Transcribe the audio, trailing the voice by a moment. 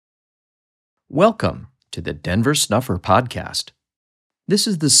Welcome to the Denver Snuffer Podcast. This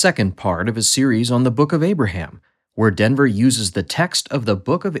is the second part of a series on the Book of Abraham, where Denver uses the text of the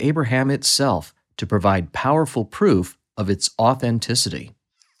Book of Abraham itself to provide powerful proof of its authenticity.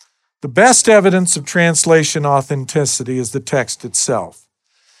 The best evidence of translation authenticity is the text itself.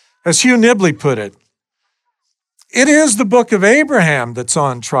 As Hugh Nibley put it is the Book of Abraham that's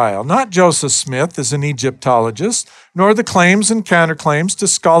on trial, not Joseph Smith as an Egyptologist, nor the claims and counterclaims to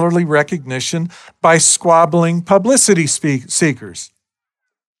scholarly recognition by squabbling publicity seekers.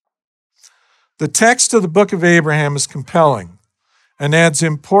 The text of the Book of Abraham is compelling and adds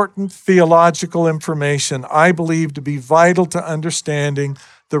important theological information I believe to be vital to understanding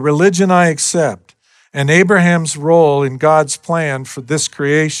the religion I accept and Abraham's role in God's plan for this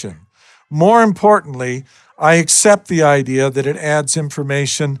creation. More importantly, I accept the idea that it adds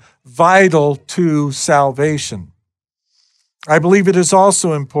information vital to salvation. I believe it is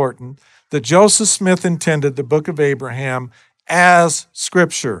also important that Joseph Smith intended the Book of Abraham as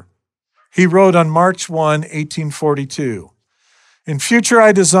Scripture. He wrote on March 1, 1842, "In future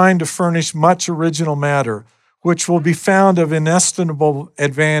I design to furnish much original matter, which will be found of inestimable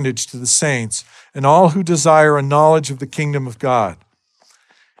advantage to the saints and all who desire a knowledge of the kingdom of God.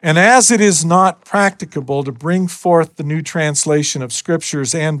 And as it is not practicable to bring forth the new translation of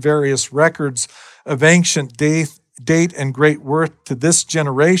scriptures and various records of ancient date and great worth to this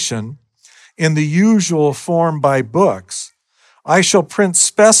generation in the usual form by books, I shall print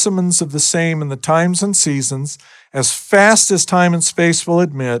specimens of the same in the times and seasons as fast as time and space will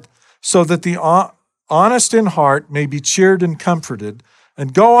admit, so that the honest in heart may be cheered and comforted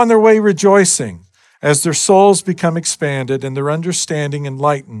and go on their way rejoicing, as their souls become expanded and their understanding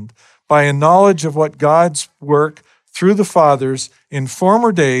enlightened by a knowledge of what God's work through the fathers in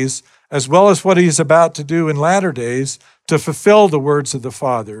former days, as well as what he is about to do in latter days to fulfill the words of the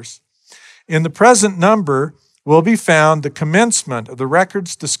fathers. In the present number will be found the commencement of the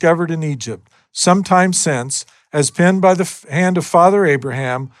records discovered in Egypt some time since, as penned by the hand of Father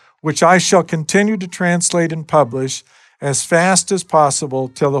Abraham, which I shall continue to translate and publish as fast as possible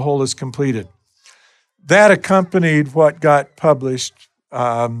till the whole is completed." That accompanied what got published.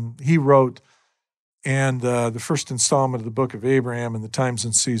 He wrote, and the first installment of the Book of Abraham and the times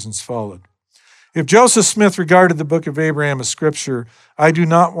and seasons followed. If Joseph Smith regarded the Book of Abraham as Scripture, I do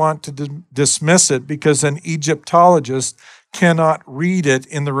not want to dismiss it because an Egyptologist cannot read it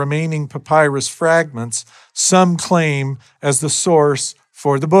in the remaining papyrus fragments some claim as the source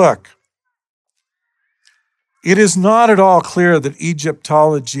for the book. It is not at all clear that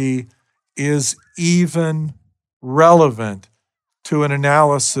Egyptology is even relevant to an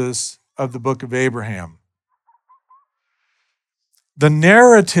analysis of the Book of Abraham. The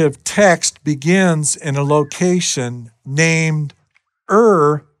narrative text begins in a location named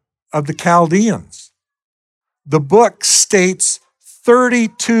Ur of the Chaldeans. The book states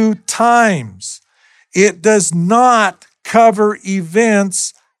 32 times it does not cover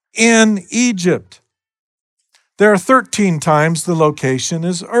events in Egypt. There are 13 times the location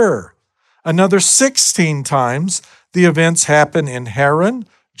is Ur. Another 16 times the events happen in Haran,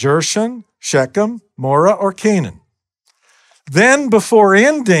 Jershon, Shechem, Morah, or Canaan. Then, before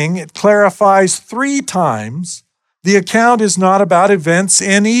ending, it clarifies 3 times the account is not about events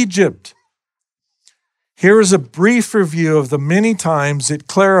in Egypt. Here is a brief review of the many times it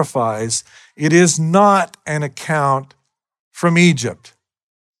clarifies it is not an account from Egypt.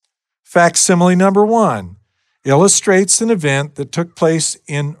 Facsimile number 1 illustrates an event that took place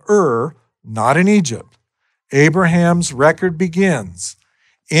in Ur, not in Egypt. Abraham's record begins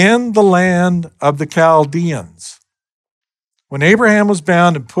in the land of the Chaldeans. When Abraham was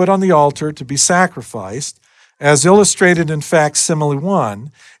bound and put on the altar to be sacrificed, as illustrated in facsimile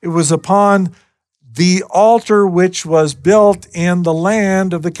 1, it was upon the altar which was built in the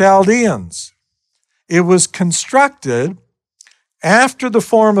land of the Chaldeans. It was constructed after the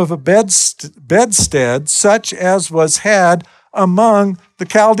form of a bedstead, such as was had among the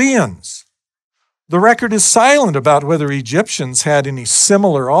Chaldeans. The record is silent about whether Egyptians had any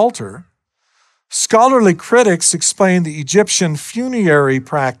similar altar. Scholarly critics explain the Egyptian funerary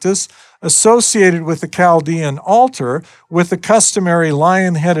practice associated with the Chaldean altar with the customary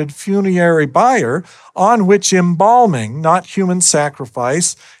lion-headed funerary bier on which embalming, not human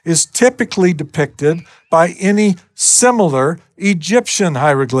sacrifice, is typically depicted by any similar Egyptian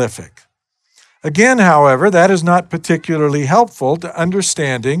hieroglyphic. Again, however, that is not particularly helpful to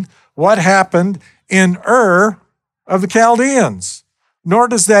understanding what happened in Ur of the Chaldeans, nor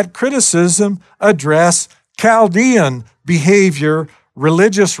does that criticism address Chaldean behavior,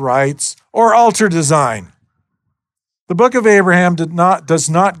 religious rites, or altar design. The Book of Abraham does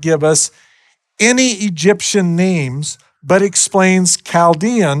not give us any Egyptian names, but explains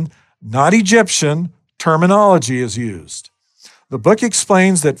Chaldean, not Egyptian, terminology is used. The book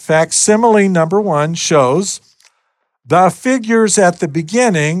explains that facsimile number 1 shows the figures at the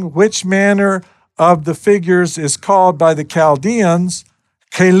beginning, which manner of the figures is called by the Chaldeans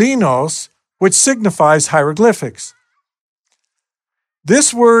kalinos, which signifies hieroglyphics.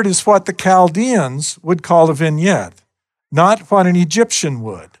 This word is what the Chaldeans would call a vignette, not what an Egyptian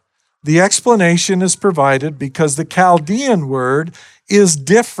would. The explanation is provided because the Chaldean word is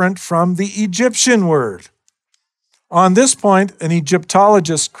different from the Egyptian word. On this point, an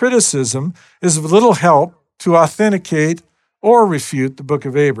Egyptologist's criticism is of little help to authenticate or refute the Book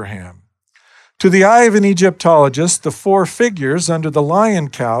of Abraham. To the eye of an Egyptologist, the 4 figures under the lion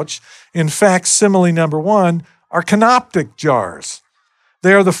couch in facsimile number 1 are canoptic jars.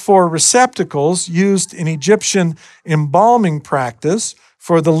 They are the 4 receptacles used in Egyptian embalming practice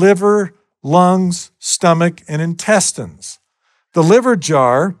for the liver, lungs, stomach, and intestines. The liver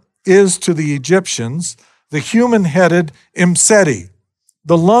jar is to the Egyptians the human-headed Imseti.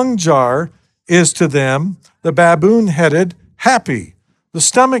 The lung jar is to them the baboon-headed Hapi. The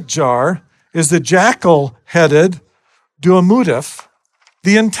stomach jar is the jackal-headed Duamudif.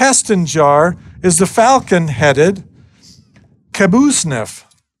 The intestine jar is the falcon-headed Kabusnef.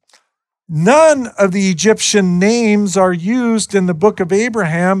 None of the Egyptian names are used in the Book of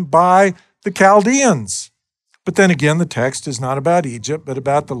Abraham by the Chaldeans. But then again, the text is not about Egypt, but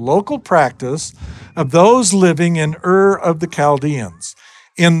about the local practice of those living in Ur of the Chaldeans.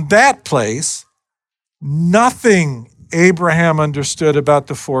 In that place, nothing Abraham understood about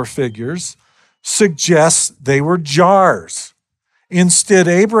the 4 figures suggests they were jars. Instead,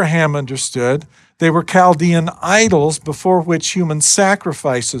 Abraham understood they were Chaldean idols before which human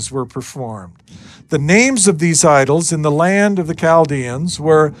sacrifices were performed. The names of these idols in the land of the Chaldeans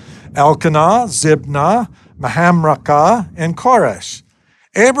were Elkanah, Zibnah, Mahamrakah, and Koresh.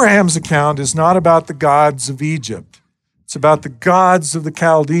 Abraham's account is not about the gods of Egypt. It's about the gods of the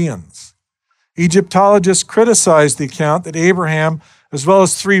Chaldeans. Egyptologists criticized the account that Abraham, as well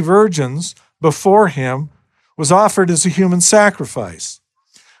as 3 virgins before him, was offered as a human sacrifice.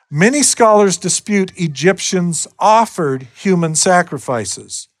 Many scholars dispute Egyptians offered human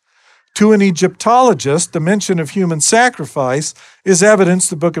sacrifices. To an Egyptologist, the mention of human sacrifice is evidence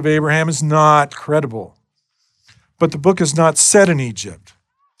the Book of Abraham is not credible. But the book is not set in Egypt.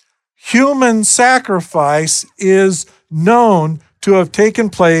 Human sacrifice is known to have taken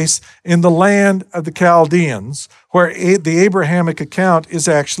place in the land of the Chaldeans, where the Abrahamic account is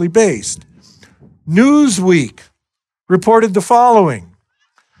actually based. Newsweek reported the following: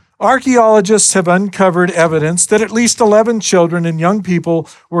 archaeologists have uncovered evidence that at least 11 children and young people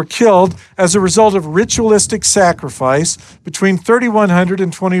were killed as a result of ritualistic sacrifice between 3100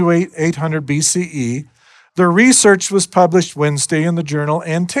 and 2800 BCE. Their research was published Wednesday in the journal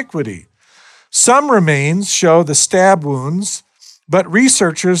Antiquity. Some remains show the stab wounds, but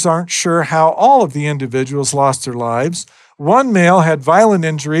researchers aren't sure how all of the individuals lost their lives. One male had violent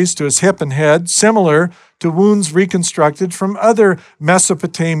injuries to his hip and head, similar to wounds reconstructed from other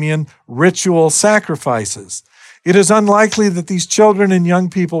Mesopotamian ritual sacrifices. It is unlikely that these children and young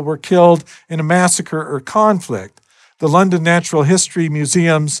people were killed in a massacre or conflict. The London Natural History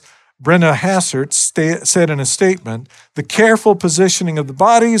Museum's Brenna Hassert said in a statement, "The careful positioning of the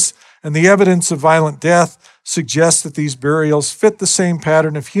bodies and the evidence of violent death suggests that these burials fit the same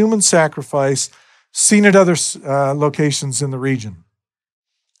pattern of human sacrifice seen at other locations in the region."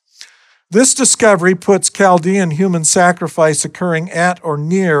 This discovery puts Chaldean human sacrifice occurring at or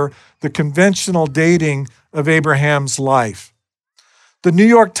near the conventional dating of Abraham's life. The New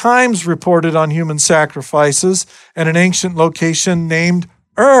York Times reported on human sacrifices at an ancient location named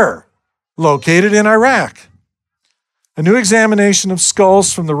Ur, located in Iraq. A new examination of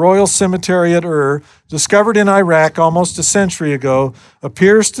skulls from the Royal Cemetery at Ur, discovered in Iraq almost a century ago,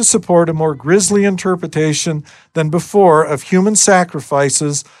 appears to support a more grisly interpretation than before of human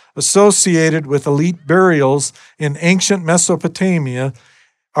sacrifices associated with elite burials in ancient Mesopotamia,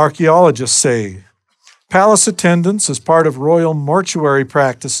 archaeologists say. Palace attendants, as part of royal mortuary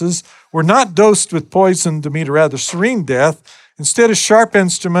practices, were not dosed with poison to meet a rather serene death. Instead, a sharp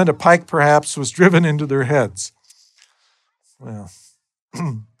instrument, a pike perhaps, was driven into their heads. Well,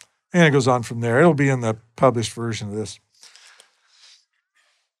 and it goes on from there. It'll be in the published version of this.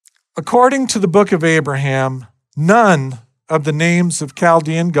 According to the Book of Abraham, none of the names of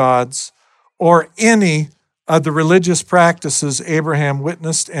Chaldean gods or any of the religious practices Abraham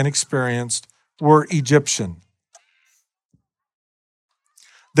witnessed and experienced were Egyptian.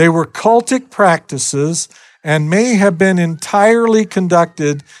 They were cultic practices and may have been entirely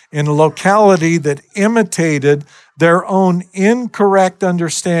conducted in a locality that imitated their own incorrect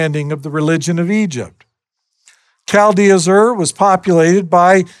understanding of the religion of Egypt. Chaldea's Ur was populated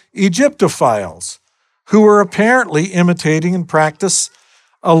by Egyptophiles, who were apparently imitating and practiced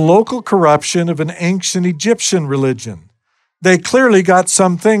a local corruption of an ancient Egyptian religion. They clearly got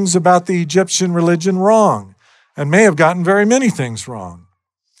some things about the Egyptian religion wrong, and may have gotten very many things wrong.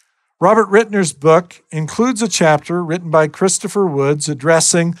 Robert Rittner's book includes a chapter written by Christopher Woods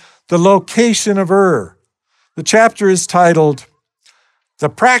addressing the location of Ur. The chapter is titled, "The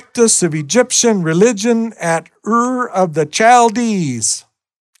Practice of Egyptian Religion at Ur of the Chaldees?"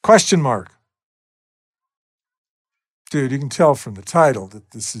 Question mark. Dude, you can tell from the title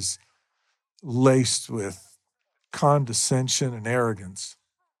that this is laced with condescension and arrogance.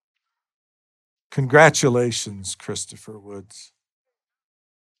 Congratulations, Christopher Woods.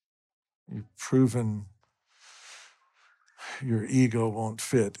 You've proven your ego won't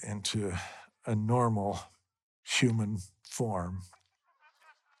fit into a normal human form.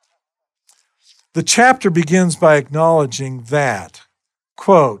 The chapter begins by acknowledging that,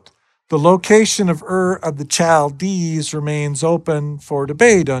 quote, "the location of Ur of the Chaldees remains open for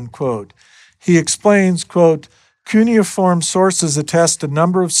debate," unquote. He explains, quote, "cuneiform sources attest a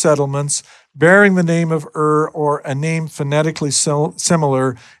number of settlements bearing the name of Ur or a name phonetically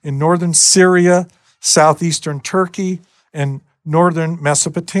similar in northern Syria, southeastern Turkey, and northern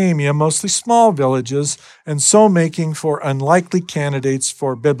Mesopotamia, mostly small villages, and so making for unlikely candidates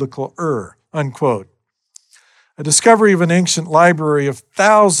for biblical Ur," unquote. A discovery of an ancient library of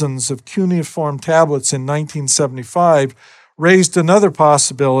thousands of cuneiform tablets in 1975 raised another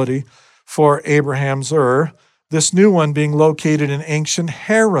possibility for Abraham's Ur, this new one being located in ancient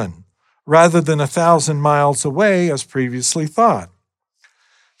Haran, rather than 1,000 miles away as previously thought.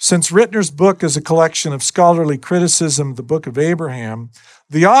 Since Rittner's book is a collection of scholarly criticism of the Book of Abraham,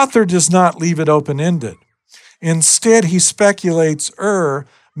 the author does not leave it open-ended. Instead, he speculates Ur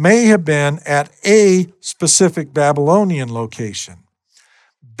may have been at a specific Babylonian location.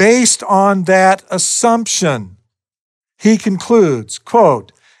 Based on that assumption, he concludes,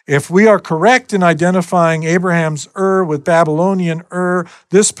 quote, "If we are correct in identifying Abraham's Ur with Babylonian Ur,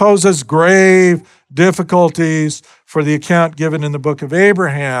 this poses grave difficulties for the account given in the Book of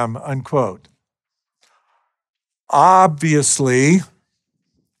Abraham," unquote. Obviously,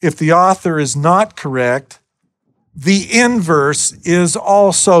 if the author is not correct, the inverse is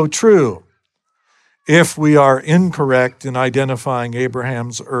also true. If we are incorrect in identifying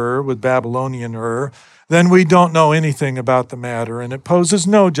Abraham's Ur with Babylonian Ur, then we don't know anything about the matter, and it poses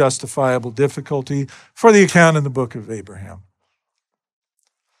no justifiable difficulty for the account in the Book of Abraham.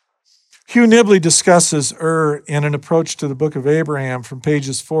 Hugh Nibley discusses Ur in an approach to the Book of Abraham from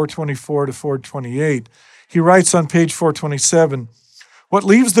pages 424 to 428. He writes on page 427, "What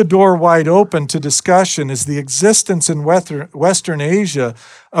leaves the door wide open to discussion is the existence in Western Asia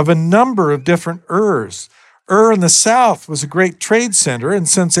of a number of different Urs. Ur in the south was a great trade center, and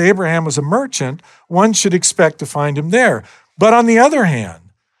since Abraham was a merchant, one should expect to find him there. But on the other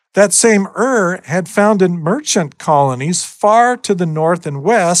hand, that same Ur had founded merchant colonies far to the north and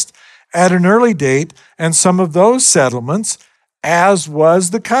west at an early date, and some of those settlements, as was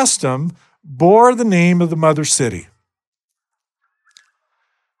the custom, bore the name of the mother city.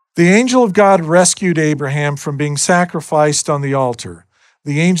 The angel of God rescued Abraham from being sacrificed on the altar.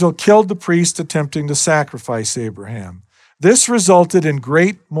 The angel killed the priest attempting to sacrifice Abraham. This resulted in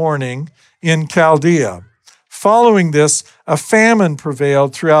great mourning in Chaldea. Following this, a famine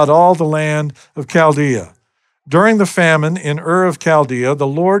prevailed throughout all the land of Chaldea. During the famine in Ur of Chaldea, the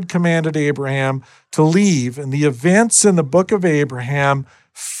Lord commanded Abraham to leave, and the events in the Book of Abraham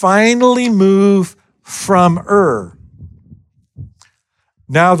finally move from Ur.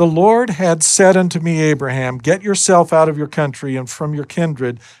 Now the Lord had said unto me, Abraham, get yourself out of your country and from your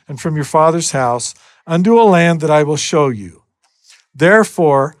kindred and from your father's house unto a land that I will show you.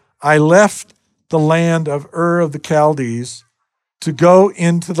 Therefore I left the land of Ur of the Chaldees to go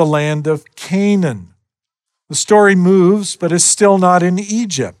into the land of Canaan. The story moves, but is still not in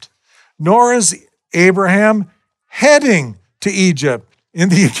Egypt, nor is Abraham heading to Egypt in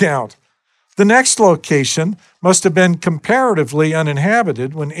the account. The next location must have been comparatively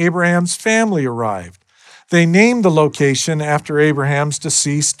uninhabited when Abraham's family arrived. They named the location after Abraham's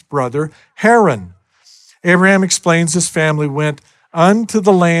deceased brother, Haran. Abraham explains his family went unto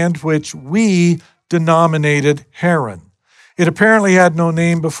the land which we denominated Haran. It apparently had no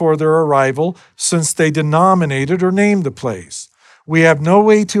name before their arrival, since they denominated or named the place. We have no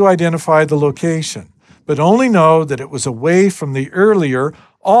way to identify the location, but only know that it was away from the earlier,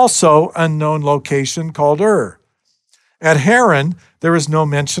 also unknown location called Ur. At Haran, there is no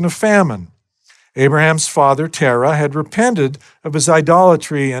mention of famine. Abraham's father, Terah, had repented of his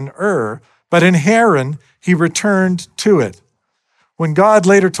idolatry in Ur, but in Haran he returned to it. When God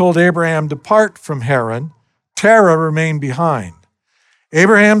later told Abraham to depart from Haran, Terah remained behind.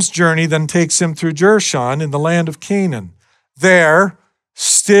 Abraham's journey then takes him through Jershon in the land of Canaan. There,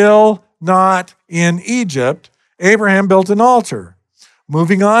 still not in Egypt, Abraham built an altar.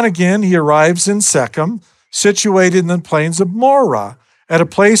 Moving on again, he arrives in Shechem, situated in the plains of Moreh, at a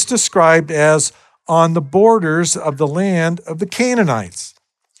place described as on the borders of the land of the Canaanites.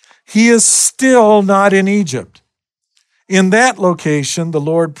 He is still not in Egypt. In that location, the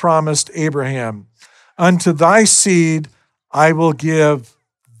Lord promised Abraham, "Unto thy seed I will give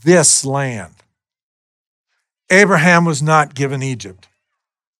this land." Abraham was not given Egypt.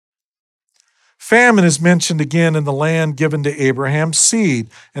 Famine is mentioned again in the land given to Abraham's seed,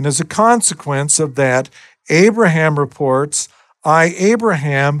 and as a consequence of that, Abraham reports, "I,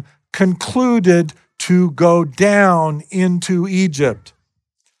 Abraham, concluded to go down into Egypt,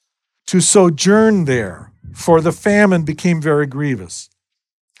 to sojourn there, for the famine became very grievous."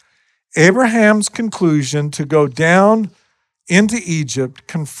 Abraham's conclusion to go down into Egypt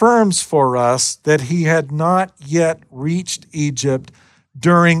confirms for us that he had not yet reached Egypt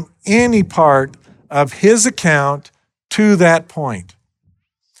during any part of his account to that point.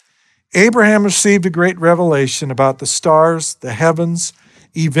 Abraham received a great revelation about the stars, the heavens,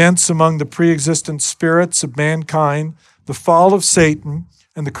 events among the pre-existent spirits of mankind, the fall of Satan,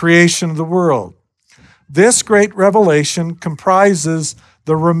 and the creation of the world. This great revelation comprises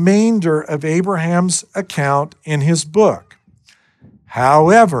the remainder of Abraham's account in his book.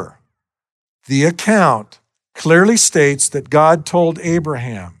 However, the account clearly states that God told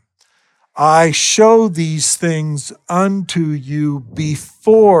Abraham, "I show these things unto you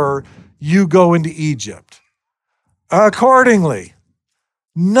before you go into Egypt." Accordingly,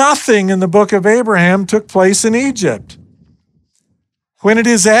 nothing in the book of Abraham took place in Egypt. When it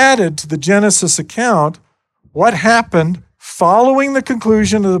is added to the Genesis account, what happened following the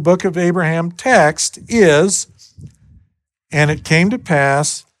conclusion of the book of Abraham text is, "And it came to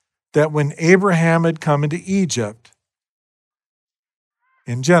pass that when Abraham had come into Egypt,"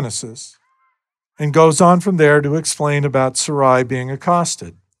 in Genesis, and goes on from there to explain about Sarai being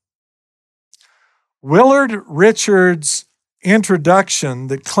accosted. Willard Richards' introduction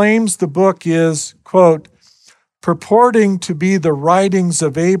that claims the book is, quote, purporting to be the writings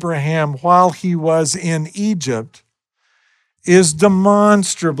of Abraham while he was in Egypt, is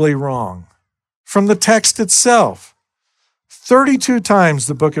demonstrably wrong from the text itself. 32 times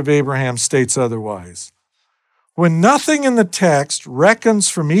the book of Abraham states otherwise. When nothing in the text reckons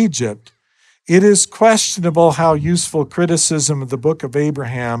from Egypt, it is questionable how useful criticism of the book of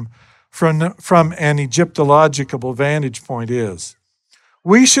Abraham from an Egyptological vantage point is.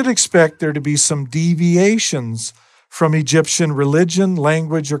 We should expect there to be some deviations from Egyptian religion,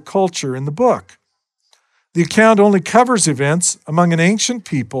 language, or culture in the book. The account only covers events among an ancient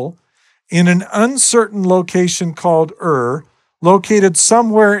people in an uncertain location called Ur, located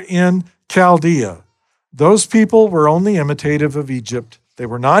somewhere in Chaldea. Those people were only imitative of Egypt. They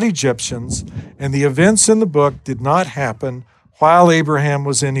were not Egyptians, and the events in the book did not happen while Abraham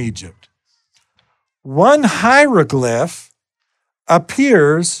was in Egypt. One hieroglyph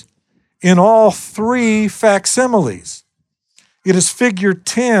appears in all three facsimiles. It is figure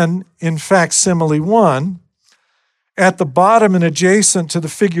 10 in facsimile 1, at the bottom and adjacent to the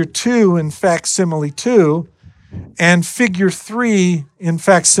figure 2 in facsimile 2, and figure 3 in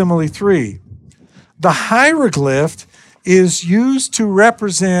facsimile 3. The hieroglyph is used to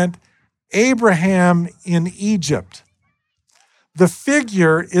represent Abraham in Egypt. The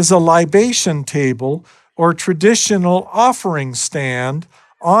figure is a libation table or traditional offering stand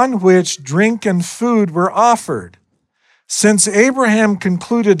on which drink and food were offered. Since Abraham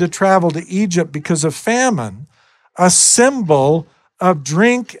concluded to travel to Egypt because of famine, a symbol of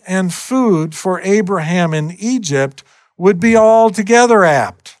drink and food for Abraham in Egypt would be altogether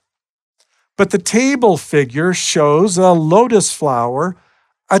apt. But the table figure shows a lotus flower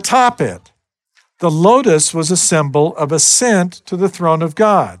atop it. The lotus was a symbol of ascent to the throne of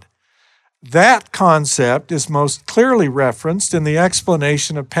God. That concept is most clearly referenced in the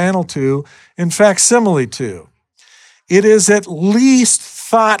explanation of panel 2 in facsimile 2. It is at least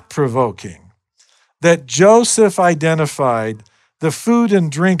thought-provoking that Joseph identified the food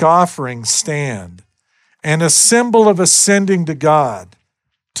and drink offering stand and a symbol of ascending to God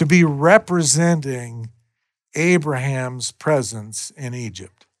to be representing Abraham's presence in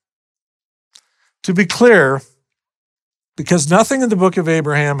Egypt. To be clear, Because nothing in the book of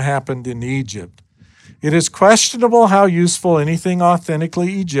Abraham happened in Egypt, it is questionable how useful anything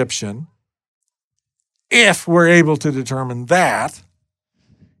authentically Egyptian, if we're able to determine that,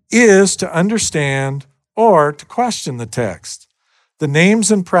 is to understand or to question the text. The names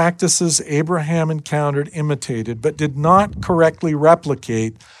and practices Abraham encountered imitated, but did not correctly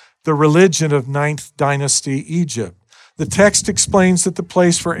replicate the religion of 9th dynasty Egypt. The text explains that the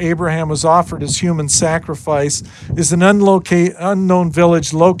place where Abraham was offered as human sacrifice is an unknown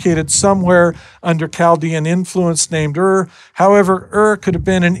village located somewhere under Chaldean influence named Ur. However, Ur could have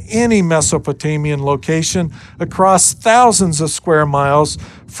been in any Mesopotamian location across thousands of square miles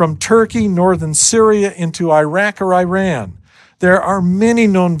from Turkey, northern Syria, into Iraq or Iran. There are many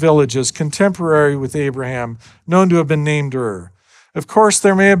known villages contemporary with Abraham known to have been named Ur. Of course,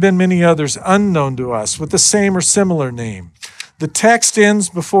 there may have been many others unknown to us with the same or similar name. The text ends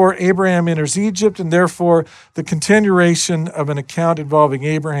before Abraham enters Egypt, and therefore the continuation of an account involving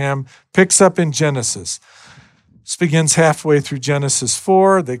Abraham picks up in Genesis. This begins halfway through Genesis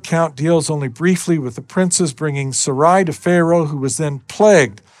 4. The account deals only briefly with the princes bringing Sarai to Pharaoh, who was then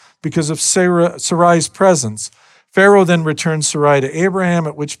plagued because of Sarai's presence. Pharaoh then returned Sarai to Abraham,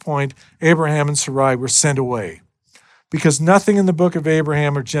 at which point Abraham and Sarai were sent away. Because nothing in the book of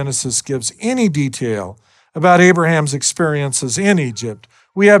Abraham or Genesis gives any detail about Abraham's experiences in Egypt,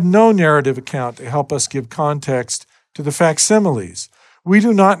 we have no narrative account to help us give context to the facsimiles. We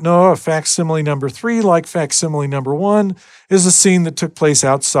do not know if facsimile number 3, like facsimile number 1, is a scene that took place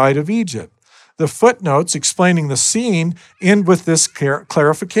outside of Egypt. The footnotes explaining the scene end with this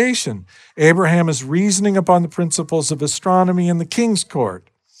clarification. Abraham is reasoning upon the principles of astronomy in the king's court.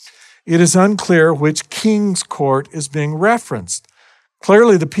 It is unclear which king's court is being referenced.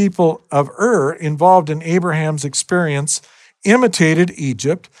 Clearly, the people of Ur involved in Abraham's experience imitated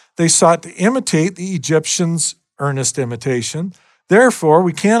Egypt. They sought to imitate the Egyptians' earnest imitation. Therefore,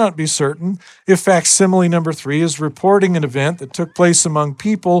 we cannot be certain if facsimile number 3 is reporting an event that took place among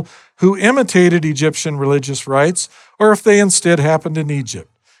people who imitated Egyptian religious rites, or if they instead happened in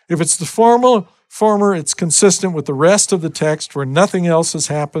Egypt. If it's the former, it's consistent with the rest of the text where nothing else has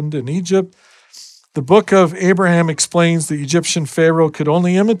happened in Egypt. The book of Abraham explains the Egyptian Pharaoh could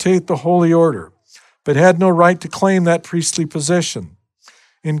only imitate the holy order, but had no right to claim that priestly position.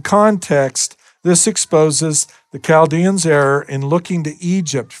 In context, this exposes the Chaldeans' error in looking to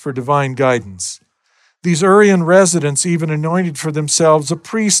Egypt for divine guidance. These Urian residents even anointed for themselves a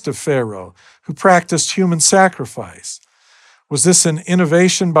priest of Pharaoh who practiced human sacrifice. Was this an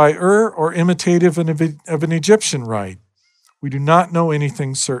innovation by Ur or imitative of an Egyptian rite? We do not know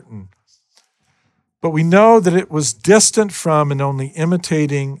anything certain. But we know that it was distant from and only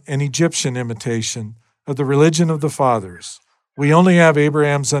imitating an Egyptian imitation of the religion of the fathers. We only have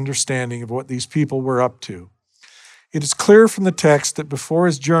Abraham's understanding of what these people were up to. It is clear from the text that before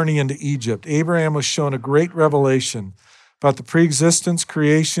his journey into Egypt, Abraham was shown a great revelation about the preexistence,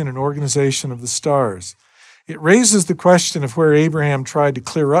 creation, and organization of the stars. It raises the question of where Abraham tried to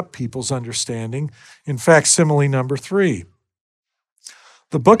clear up people's understanding in facsimile number 3.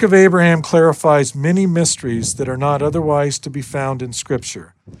 The book of Abraham clarifies many mysteries that are not otherwise to be found in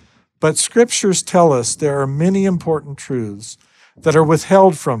Scripture. But Scriptures tell us there are many important truths that are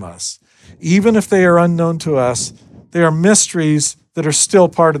withheld from us. Even if they are unknown to us, they are mysteries that are still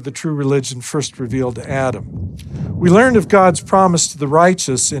part of the true religion first revealed to Adam. We learned of God's promise to the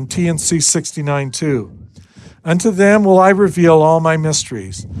righteous in T&C 69:2. Unto them will I reveal all my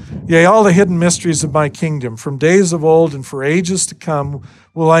mysteries, yea, all the hidden mysteries of my kingdom. From days of old and for ages to come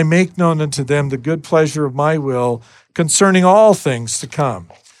will I make known unto them the good pleasure of my will concerning all things to come.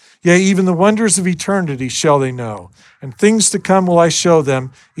 Yea, even the wonders of eternity shall they know, and things to come will I show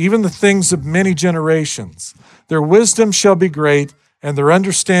them, even the things of many generations. Their wisdom shall be great, and their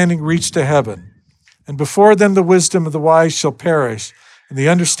understanding reach to heaven. And before them the wisdom of the wise shall perish, and the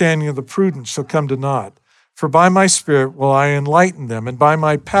understanding of the prudent shall come to naught. For by my Spirit will I enlighten them, and by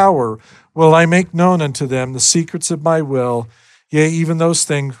my power will I make known unto them the secrets of my will, yea, even those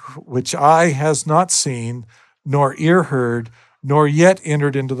things which eye has not seen, nor ear heard, nor yet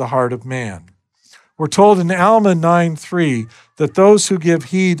entered into the heart of man. We're told in Alma 9:3 that those who give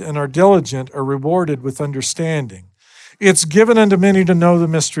heed and are diligent are rewarded with understanding. It's given unto many to know the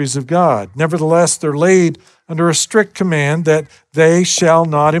mysteries of God. Nevertheless, they're laid under a strict command that they shall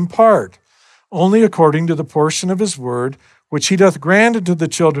not impart, only according to the portion of his word, which he doth grant unto the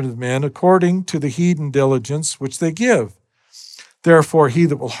children of men, according to the heed and diligence which they give. Therefore, he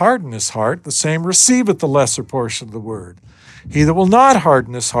that will harden his heart, the same receiveth the lesser portion of the word. He that will not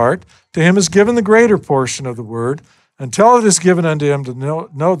harden his heart, to him is given the greater portion of the word, until it is given unto him to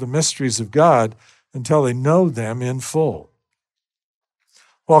know the mysteries of God, until they know them in full.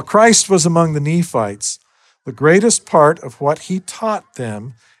 While Christ was among the Nephites, the greatest part of what he taught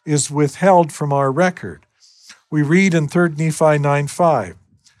them is withheld from our record. We read in 3 Nephi 9:5,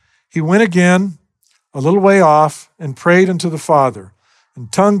 "He went again a little way off and prayed unto the Father,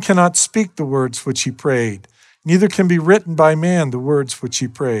 and tongue cannot speak the words which he prayed, neither can be written by man the words which he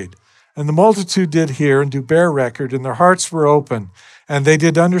prayed. And the multitude did hear and do bear record, and their hearts were open, and they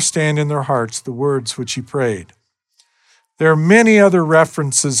did understand in their hearts the words which he prayed." There are many other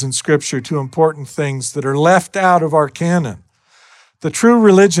references in Scripture to important things that are left out of our canon. The true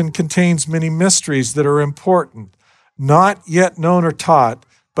religion contains many mysteries that are important, not yet known or taught,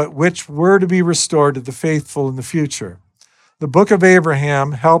 but which were to be restored to the faithful in the future. The Book of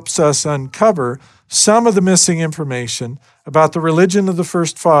Abraham helps us uncover some of the missing information about the religion of the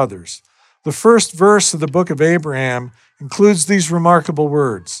first fathers. The first verse of the Book of Abraham includes these remarkable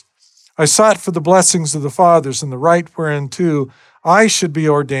words: "I sought for the blessings of the fathers and the right whereunto I should be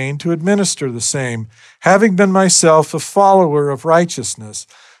ordained to administer the same, having been myself a follower of righteousness,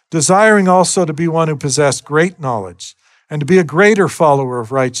 desiring also to be one who possessed great knowledge, and to be a greater follower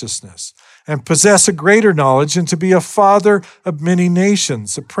of righteousness, and possess a greater knowledge, and to be a father of many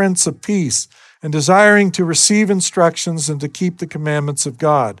nations, a prince of peace, and desiring to receive instructions and to keep the commandments of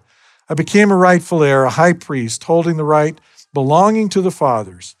God. I became a rightful heir, a high priest, holding the right belonging to the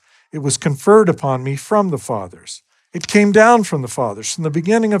fathers. It was conferred upon me from the fathers. It came down from the fathers, from the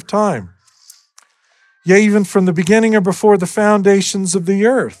beginning of time. Yea, even from the beginning or before the foundations of the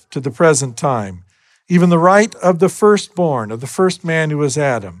earth to the present time, even the right of the firstborn, of the first man who was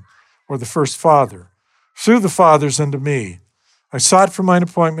Adam, or the first father, through the fathers unto me. I sought for mine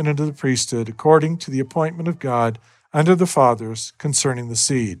appointment into the priesthood, according to the appointment of God unto the fathers concerning the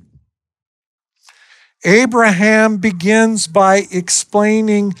seed." Abraham begins by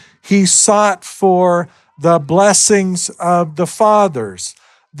explaining he sought for the blessings of the fathers,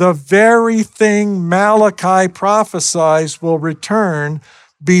 the very thing Malachi prophesies will return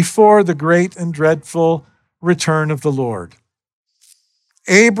before the great and dreadful return of the Lord.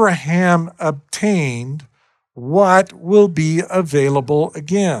 Abraham obtained what will be available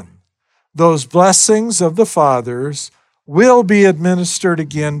again. Those blessings of the fathers will be administered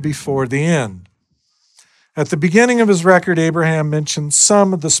again before the end. At the beginning of his record, Abraham mentions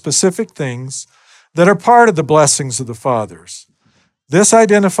some of the specific things that are part of the blessings of the fathers. This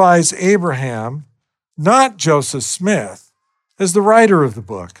identifies Abraham, not Joseph Smith, as the writer of the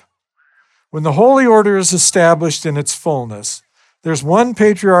book. When the Holy Order is established in its fullness, there's one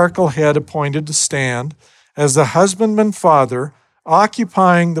patriarchal head appointed to stand as the husbandman father,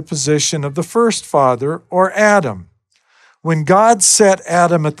 occupying the position of the first father, or Adam. When God set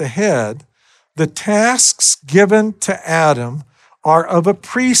Adam at the head, the tasks given to Adam are of a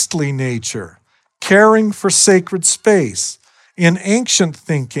priestly nature, caring for sacred space. In ancient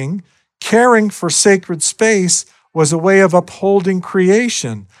thinking, caring for sacred space was a way of upholding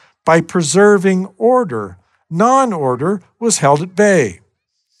creation by preserving order. Non-order was held at bay.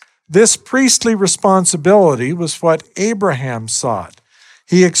 This priestly responsibility was what Abraham sought.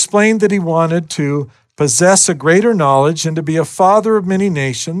 He explained that he wanted to possess a greater knowledge and to be a father of many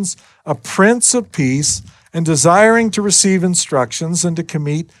nations, a prince of peace, and desiring to receive instructions and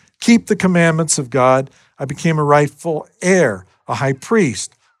to keep the commandments of God, I became a rightful heir, a high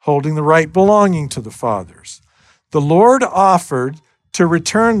priest, holding the right belonging to the fathers. The Lord offered to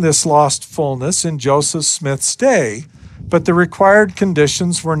return this lost fullness in Joseph Smith's day, but the required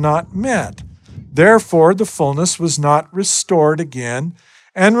conditions were not met. Therefore, the fullness was not restored again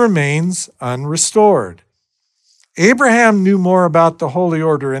and remains unrestored. Abraham knew more about the Holy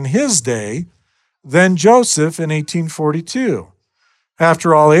Order in his day than Joseph in 1842.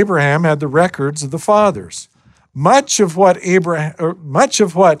 After all, Abraham had the records of the fathers. Much of what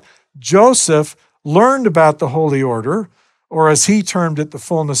Joseph learned about the Holy Order, or as he termed it, the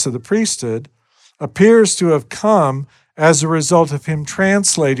fullness of the priesthood, appears to have come as a result of him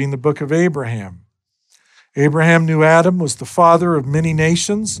translating the book of Abraham. Abraham knew Adam was the father of many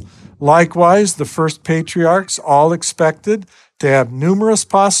nations. Likewise, the first patriarchs all expected to have numerous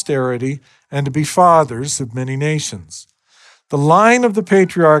posterity and to be fathers of many nations. The line of the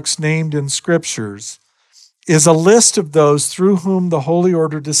patriarchs named in scriptures is a list of those through whom the Holy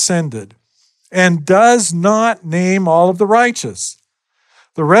Order descended and does not name all of the righteous.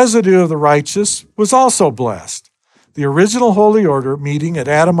 The residue of the righteous was also blessed. The original Holy Order meeting at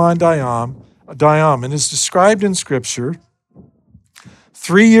Adam-ondi-Ahman is described in Scripture.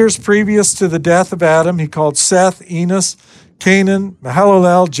 3 years previous to the death of Adam, he called Seth, Enos, Canaan,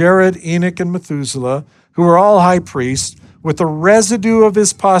 Mahalalel, Jared, Enoch, and Methuselah, who were all high priests, with the residue of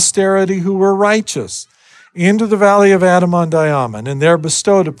his posterity who were righteous, into the valley of Adam-on-Diamon, and there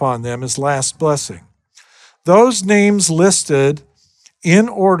bestowed upon them his last blessing. Those names listed in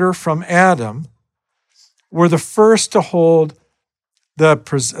order from Adam were the first to hold the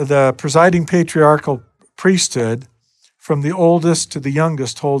presiding patriarchal priesthood, from the oldest to the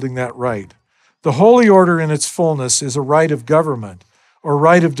youngest holding that right. The holy order in its fullness is a right of government or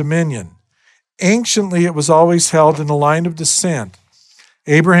right of dominion. Anciently, it was always held in a line of descent.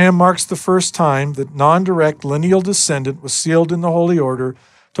 Abraham marks the first time that non-direct lineal descendant was sealed in the holy order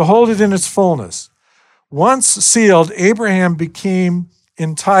to hold it in its fullness. Once sealed, Abraham became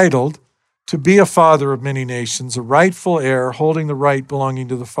entitled to be a father of many nations, a rightful heir holding the right belonging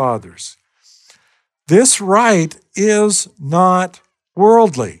to the fathers. This right is not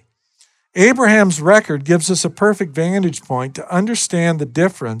worldly. Abraham's record gives us a perfect vantage point to understand the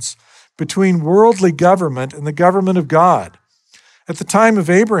difference between worldly government and the government of God. At the time of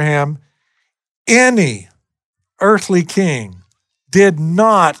Abraham, any earthly king did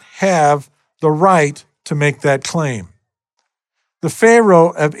not have the right to make that claim. The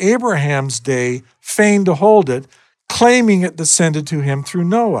Pharaoh of Abraham's day feigned to hold it, claiming it descended to him through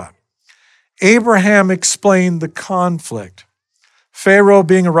Noah. Abraham explained the conflict. Pharaoh,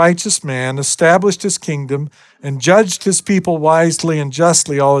 being a righteous man, established his kingdom and judged his people wisely and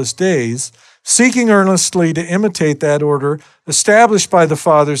justly all his days, seeking earnestly to imitate that order established by the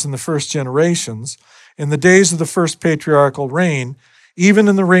fathers in the first generations, in the days of the first patriarchal reign, even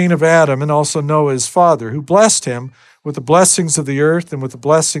in the reign of Adam and also Noah his father, who blessed him with the blessings of the earth and with the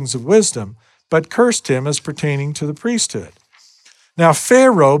blessings of wisdom, but cursed him as pertaining to the priesthood. Now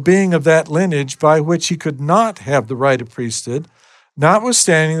Pharaoh, being of that lineage by which he could not have the right of priesthood,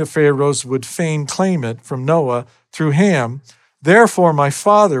 notwithstanding the Pharaohs would fain claim it from Noah through Ham, therefore my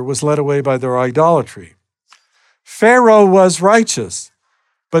father was led away by their idolatry. Pharaoh was righteous,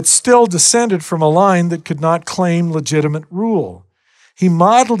 but still descended from a line that could not claim legitimate rule. He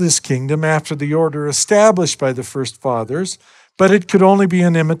modeled his kingdom after the order established by the first fathers, but it could only be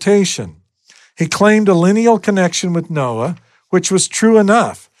an imitation. He claimed a lineal connection with Noah, which was true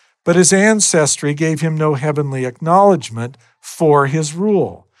enough, but his ancestry gave him no heavenly acknowledgement for his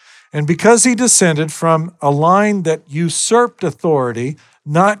rule. And because he descended from a line that usurped authority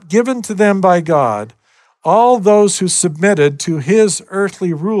not given to them by God, all those who submitted to his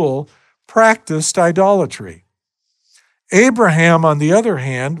earthly rule practiced idolatry. Abraham, on the other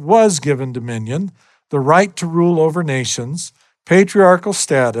hand, was given dominion, the right to rule over nations, patriarchal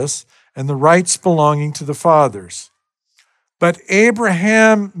status, and the rights belonging to the fathers. But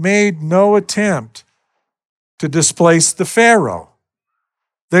Abraham made no attempt to displace the Pharaoh.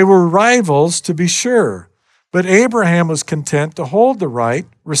 They were rivals, to be sure, but Abraham was content to hold the right,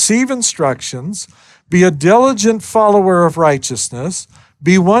 receive instructions, be a diligent follower of righteousness,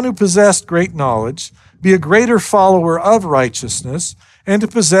 be one who possessed great knowledge, be a greater follower of righteousness, and to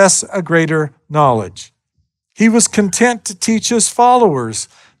possess a greater knowledge. He was content to teach his followers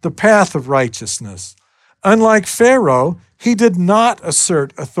the path of righteousness. Unlike Pharaoh, he did not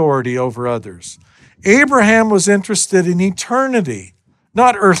assert authority over others. Abraham was interested in eternity,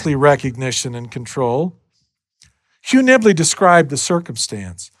 not earthly recognition and control. Hugh Nibley described the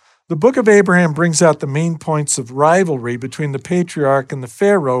circumstance. The book of Abraham brings out the main points of rivalry between the patriarch and the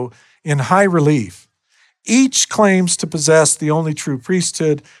Pharaoh in high relief. Each claims to possess the only true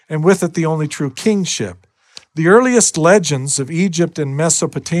priesthood and with it the only true kingship. The earliest legends of Egypt and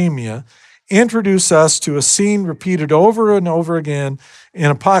Mesopotamia introduce us to a scene repeated over and over again in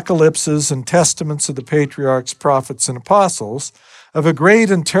apocalypses and testaments of the patriarchs, prophets, and apostles of a great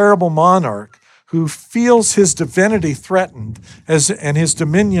and terrible monarch who feels his divinity threatened and his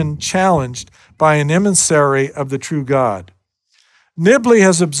dominion challenged by an emissary of the true God. Nibley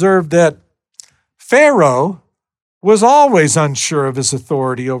has observed that Pharaoh was always unsure of his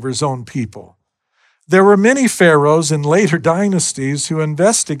authority over his own people. There were many pharaohs in later dynasties who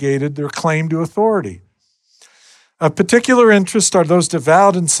investigated their claim to authority. Of particular interest are those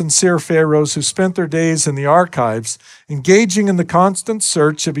devout and sincere pharaohs who spent their days in the archives, engaging in the constant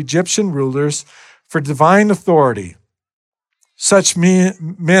search of Egyptian rulers for divine authority. Such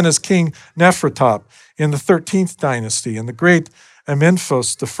men as King Nefertop in the 13th dynasty and the great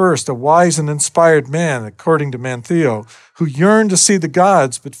Amenphos I, a wise and inspired man, according to Manetho, who yearned to see the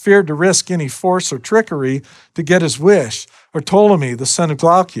gods but feared to risk any force or trickery to get his wish, or Ptolemy, the son of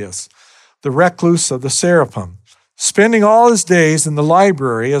Glaucus, the recluse of the Seraphim, spending all his days in the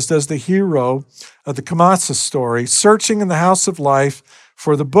library, as does the hero of the Kamasa story, searching in the house of life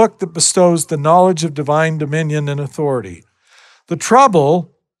for the book that bestows the knowledge of divine dominion and authority. The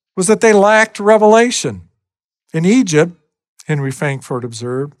trouble was that they lacked revelation. In Egypt, Henry Frankfurt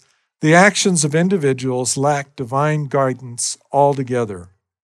observed, the actions of individuals lack divine guidance altogether.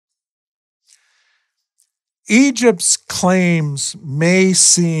 Egypt's claims may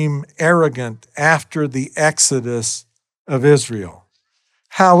seem arrogant after the exodus of Israel.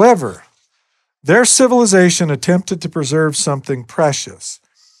 However, their civilization attempted to preserve something precious.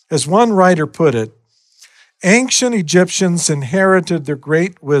 As one writer put it, ancient Egyptians inherited their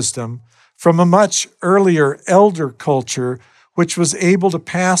great wisdom from a much earlier elder culture which was able to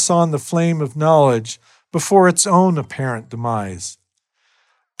pass on the flame of knowledge before its own apparent demise.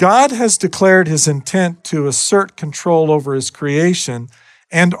 God has declared his intent to assert control over his creation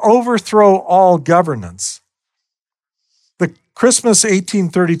and overthrow all governance. The Christmas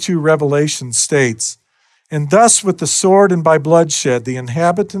 1832 Revelation states, "And thus with the sword and by bloodshed the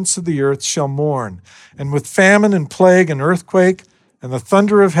inhabitants of the earth shall mourn, and with famine and plague and earthquake and the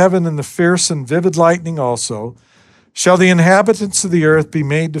thunder of heaven and the fierce and vivid lightning also, shall the inhabitants of the earth be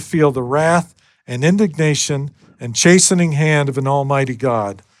made to feel the wrath and indignation and chastening hand of an almighty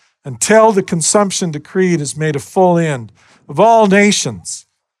God, until the consumption decreed is made a full end of all nations,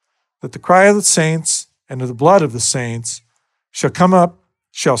 that the cry of the saints and of the blood of the saints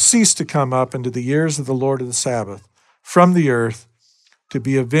shall cease to come up into the ears of the Lord of the Sabbath from the earth to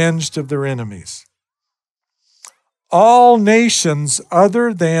be avenged of their enemies." All nations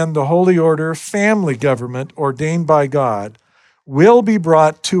other than the holy order family government ordained by God will be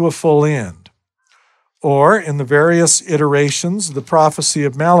brought to a full end. Or, in the various iterations of the prophecy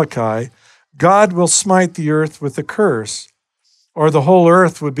of Malachi, God will smite the earth with a curse, or the whole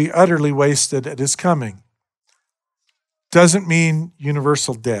earth would be utterly wasted at his coming. Doesn't mean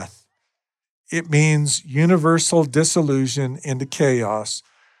universal death. It means universal dissolution into chaos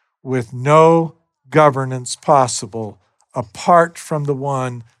with no governance possible apart from the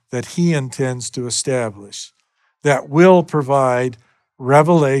one that he intends to establish, that will provide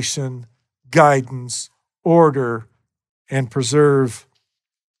revelation, guidance, order, and preserve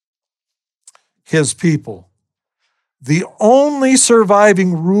his people. The only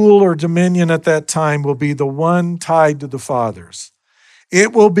surviving rule or dominion at that time will be the one tied to the fathers.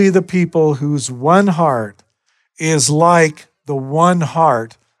 It will be the people whose one heart is like the one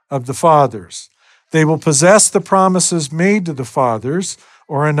heart of the fathers. They will possess the promises made to the fathers,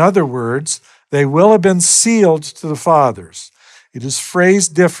 or in other words, they will have been sealed to the fathers. It is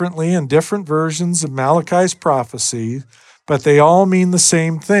phrased differently in different versions of Malachi's prophecy, but they all mean the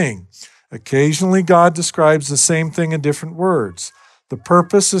same thing. Occasionally, God describes the same thing in different words. The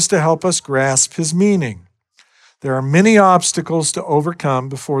purpose is to help us grasp his meaning. There are many obstacles to overcome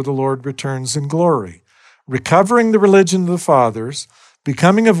before the Lord returns in glory. Recovering the religion of the fathers,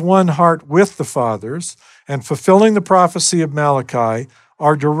 becoming of one heart with the fathers, and fulfilling the prophecy of Malachi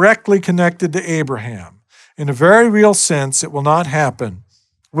are directly connected to Abraham. In a very real sense, it will not happen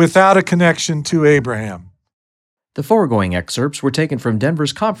without a connection to Abraham. The foregoing excerpts were taken from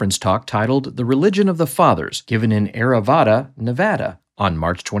Denver's conference talk titled The Religion of the Fathers, given in Aravada, Nevada, on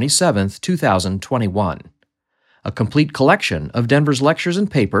March 27, 2021. A complete collection of Denver's lectures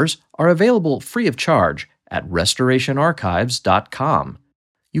and papers are available free of charge at restorationarchives.com.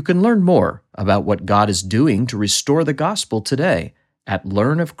 You can learn more about what God is doing to restore the gospel today at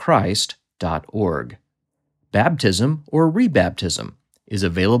learnofchrist.org. Baptism or rebaptism is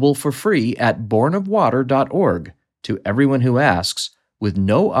available for free at bornofwater.org to everyone who asks, with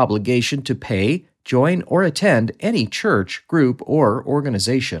no obligation to pay, join, or attend any church, group, or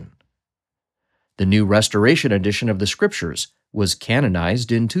organization. The new Restoration edition of the Scriptures was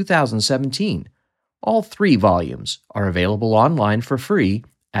canonized in 2017. All 3 volumes are available online for free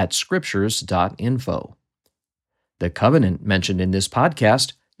at scriptures.info. The covenant mentioned in this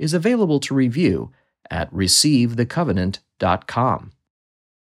podcast is available to review at receivethecovenant.com.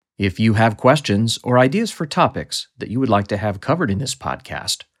 If you have questions or ideas for topics that you would like to have covered in this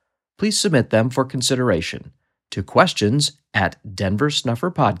podcast, please submit them for consideration to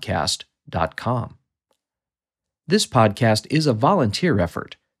questions@denversnufferpodcast.com. This podcast is a volunteer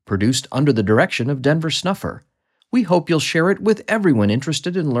effort produced under the direction of Denver Snuffer. We hope you'll share it with everyone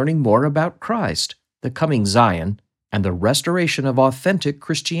interested in learning more about Christ, the coming Zion, and the restoration of authentic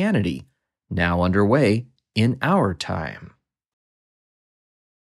Christianity, now underway in our time.